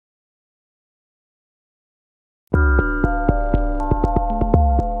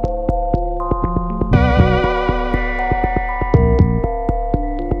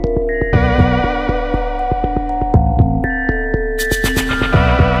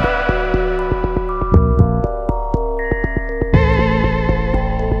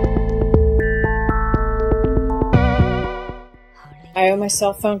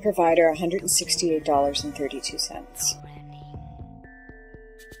cell phone provider $168.32.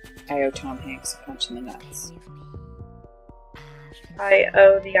 I owe Tom Hanks a punch in the nuts. I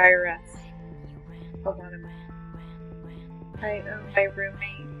owe the IRS a lot of money. I owe my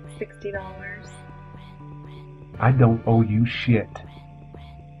roommate $60. I don't owe you shit.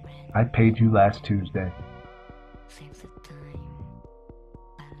 I paid you last Tuesday.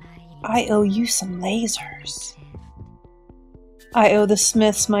 I owe you some lasers. I owe the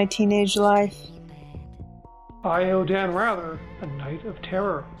Smiths my teenage life. I owe Dan Rather a night of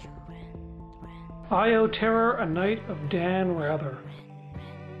terror. I owe Terror a night of Dan Rather.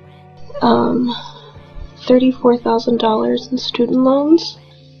 $34,000 in student loans.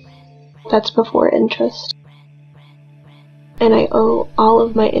 That's before interest. And I owe all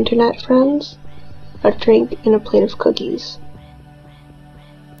of my internet friends a drink and a plate of cookies.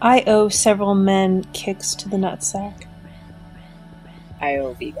 I owe several men kicks to the nutsack. I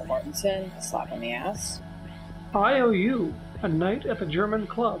owe Viggo Mortensen a slap on the ass. I owe you a night at the German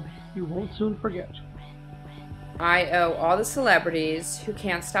club you won't soon forget. I owe all the celebrities who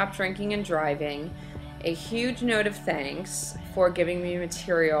can't stop drinking and driving a huge note of thanks for giving me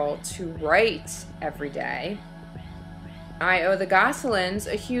material to write every day. I owe the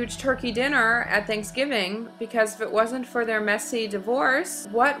Gosselins a huge turkey dinner at Thanksgiving because if it wasn't for their messy divorce,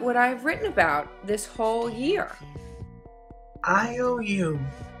 what would I have written about this whole year? I owe you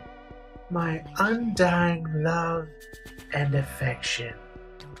my undying love and affection.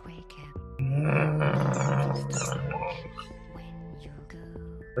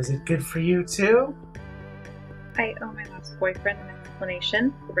 Was it good for you too? I owe my last boyfriend an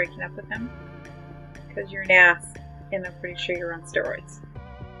explanation for breaking up with him. Because you're an ass, and I'm pretty sure you're on steroids.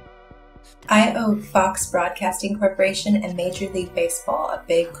 I owe Fox Broadcasting Corporation and Major League Baseball a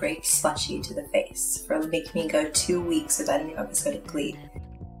big, great slushy to the face for making me go 2 weeks without a new episode of Glee.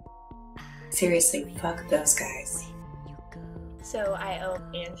 Seriously, fuck those guys. So I owe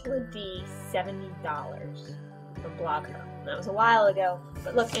Angela D $70 from Blogger. That was a while ago,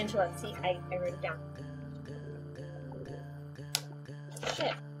 but look, Angela, see, I wrote it down.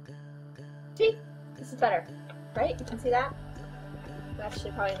 Shit. See? This is better, right? You can see that?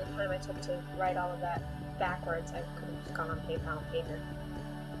 Actually, probably in the time I took to write all of that backwards, I could have just gone on PayPal and paid her.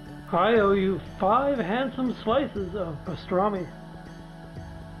 I owe you 5 handsome slices of pastrami.